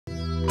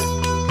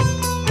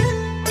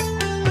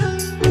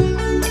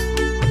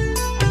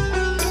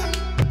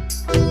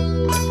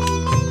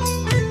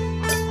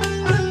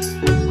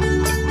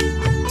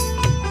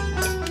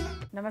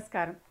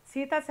నమస్కారం.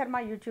 సీతా శర్మ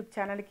యూట్యూబ్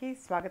ఛానల్కి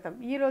స్వాగతం.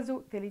 ఈరోజు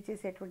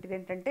తెలియచేసేటువంటిది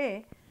ఏంటంటే,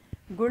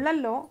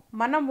 గుళ్ళల్లో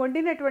మనం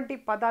వండినటువంటి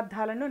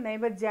పదార్థాలను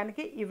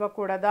నైవేద్యానికి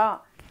ఇవ్వకూడదా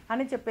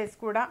అని చెప్పేసి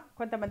కూడా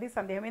కొంతమంది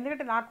సందేహం.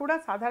 ఎందుకంటే నాకు కూడా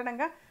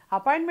సాధారణంగా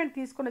అపాయింట్మెంట్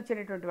తీసుకుని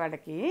వచ్చినటువంటి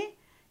వాళ్ళకి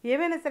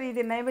ఏమైనా సరే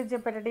ఇది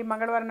నైవేద్యం పెట్టండి,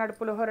 మంగళవారం నాడు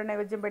పులిహోర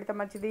నైవేద్యం పెడితే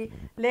మంచిది,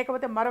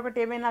 లేకపోతే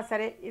మరొకటి ఏమైనా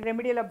సరే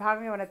రెమెడీలో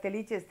భాగం ఏమైనా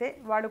తెలియచేస్తే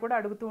వాళ్ళు కూడా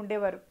అడుగుతూ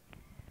ఉండేవారు.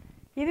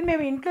 ఇది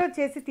మేము ఇంట్లో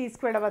చేసి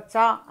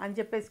తీసుకువెళ్ళవచ్చా అని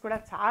చెప్పేసి కూడా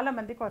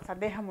చాలామందికి ఒక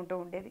సందేహం ఉంటూ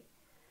ఉండేది.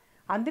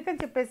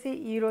 అందుకని చెప్పేసి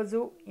ఈరోజు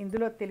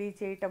ఇందులో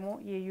తెలియచేయటము,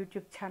 ఈ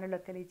యూట్యూబ్ ఛానల్లో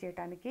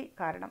తెలియచేయటానికి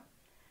కారణం.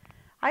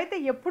 అయితే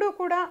ఎప్పుడూ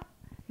కూడా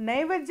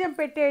నైవేద్యం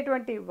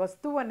పెట్టేటువంటి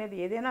వస్తువు అనేది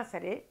ఏదైనా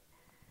సరే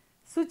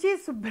శుచి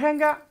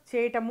శుభ్రంగా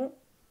చేయటము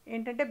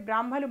ఏంటంటే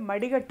బ్రాహ్మలు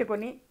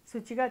మడిగట్టుకొని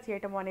శుచిగా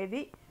చేయటము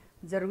అనేది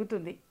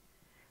జరుగుతుంది.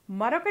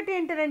 మరొకటి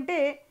ఏంటంటే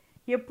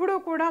ఎప్పుడూ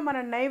కూడా మన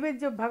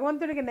నైవేద్యం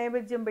భగవంతుడికి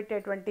నైవేద్యం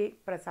పెట్టేటువంటి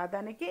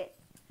ప్రసాదానికి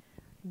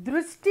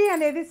దృష్టి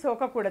అనేది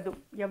సోకకూడదు,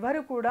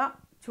 ఎవరు కూడా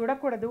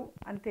చూడకూడదు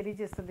అని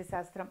తెలియజేస్తుంది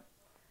శాస్త్రం.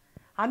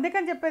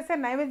 అందుకని చెప్పేసి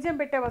నైవేద్యం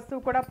పెట్టే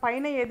వస్తువు కూడా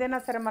పైన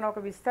ఏదైనా సరే మనం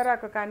ఒక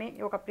విస్తరాకు కానీ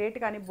ఒక ప్లేట్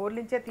కానీ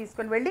బోర్లించే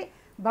తీసుకొని వెళ్ళి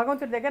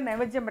భగవంతుడి దగ్గర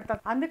నైవేద్యం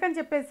పెడతాం. అందుకని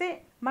చెప్పేసి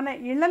మన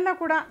ఇళ్లల్లో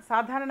కూడా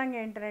సాధారణంగా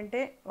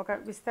ఏంటంటే ఒక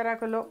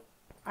విస్తరాకులో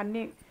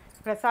అన్ని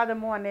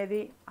ప్రసాదము అనేది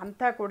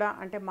అంతా కూడా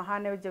అంటే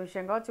మహానైవేద్యం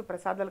విషయం కావచ్చు,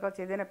 ప్రసాదాలు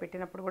కావచ్చు, ఏదైనా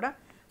పెట్టినప్పుడు కూడా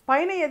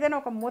పైన ఏదైనా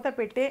ఒక మూత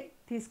పెట్టే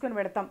తీసుకుని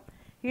పెడతాం.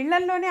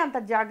 ఇళ్లల్లోనే అంత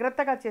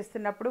జాగ్రత్తగా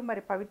చేస్తున్నప్పుడు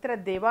మరి పవిత్ర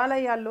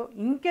దేవాలయాల్లో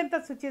ఇంకెంత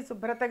శుచి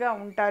శుభ్రతగా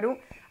ఉంటారు.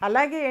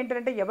 అలాగే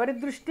ఏంటంటే ఎవరి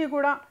దృష్టి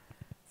కూడా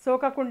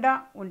సోకకుండా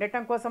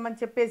ఉండటం కోసం అని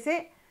చెప్పేసి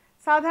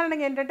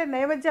సాధారణంగా ఏంటంటే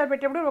నైవేద్యాలు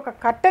పెట్టేప్పుడు ఒక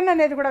కట్టన్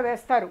అనేది కూడా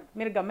వేస్తారు,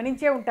 మీరు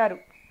గమనించే ఉంటారు.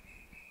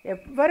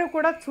 ఎవ్వరు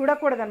కూడా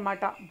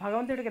చూడకూడదన్నమాట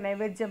భగవంతుడికి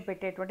నైవేద్యం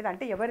పెట్టేటువంటిది,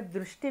 అంటే ఎవరి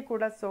దృష్టి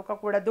కూడా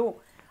సోకకూడదు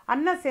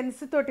అన్న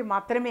సెన్స్ తోటి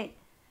మాత్రమే.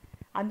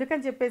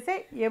 అందుకని చెప్పేసి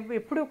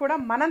ఎప్పుడు కూడా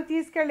మనం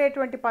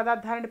తీసుకెళ్లేటువంటి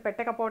పదార్థాలను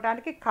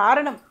పెట్టకపోవడానికి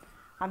కారణం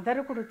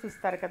అందరూ కూడా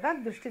చూస్తారు కదా,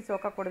 దృష్టి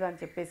సోకకూడదు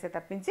అని చెప్పేసి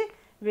తప్పించి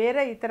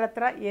వేరే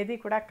ఇతరత్ర ఏది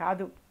కూడా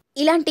కాదు.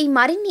 ఇలాంటి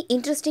మరిన్ని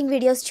ఇంట్రెస్టింగ్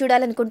వీడియోస్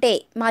చూడాలనుకుంటే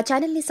మా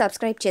ఛానల్ని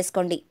సబ్స్క్రైబ్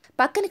చేసుకోండి.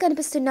 పక్కన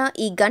కనిపిస్తున్న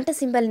ఈ గంట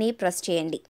సింబల్ని ప్రెస్ చేయండి.